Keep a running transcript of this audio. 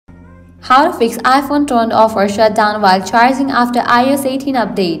How to fix iPhone turned off or shut down while charging after iOS 18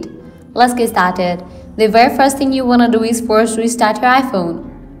 update. Let's get started. The very first thing you want to do is first restart your iPhone.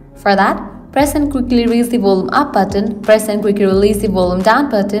 For that, press and quickly release the volume up button, press and quickly release the volume down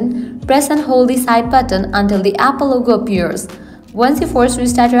button, press and hold the side button until the Apple logo appears. Once you first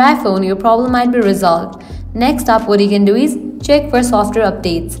restart your iPhone, your problem might be resolved. Next up, what you can do is check for software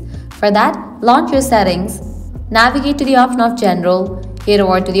updates. For that, launch your settings, navigate to the option of General, head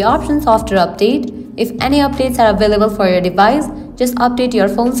over to the option Software Update. If any updates are available for your device, just update your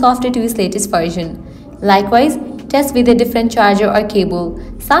phone software to its latest version. Likewise, test with a different charger or cable.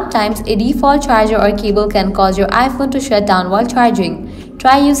 Sometimes a default charger or cable can cause your iPhone to shut down while charging.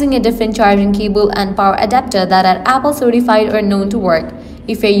 Try using a different charging cable and power adapter that are Apple certified or known to work.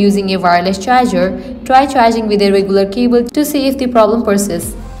 If you're using a wireless charger, try charging with a regular cable to see if the problem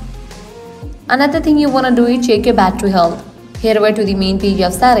persists. Another thing you want to do is check your battery health. Head over to the main page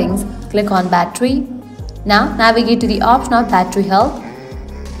of settings, click on battery. Now navigate to the option of battery health.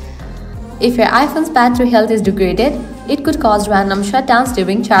 If your iPhone's battery health is degraded, it could cause random shutdowns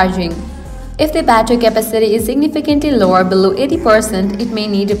during charging. If the battery capacity is significantly lower below 80%, it may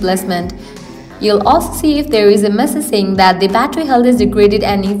need replacement. You'll also see if there is a message saying that the battery health is degraded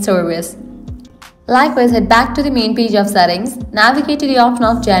and needs service. Likewise, head back to the main page of settings, navigate to the option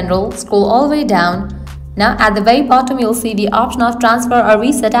of General, scroll all the way down. Now at the very bottom you'll see the option of Transfer or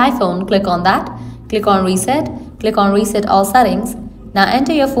Reset iPhone. Click on that, click on Reset all settings. Now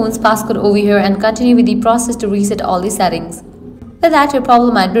enter your phone's passcode over here and continue with the process to reset all the settings. With that, your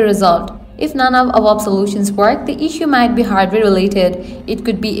problem might be resolved. If none of above solutions work, the issue might be hardware related. It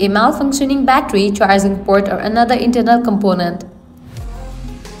could be a malfunctioning battery, charging port, or another internal component.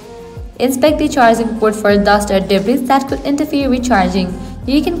 Inspect the charging port for dust or debris that could interfere with charging.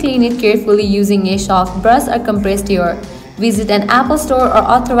 You can clean it carefully using a soft brush or compressed air. Visit an Apple store or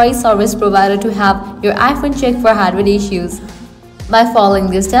authorized service provider to have your iPhone checked for hardware issues. By following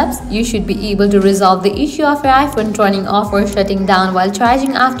these steps, you should be able to resolve the issue of your iPhone turning off or shutting down while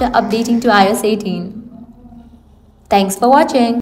charging after updating to iOS 18. Thanks for watching.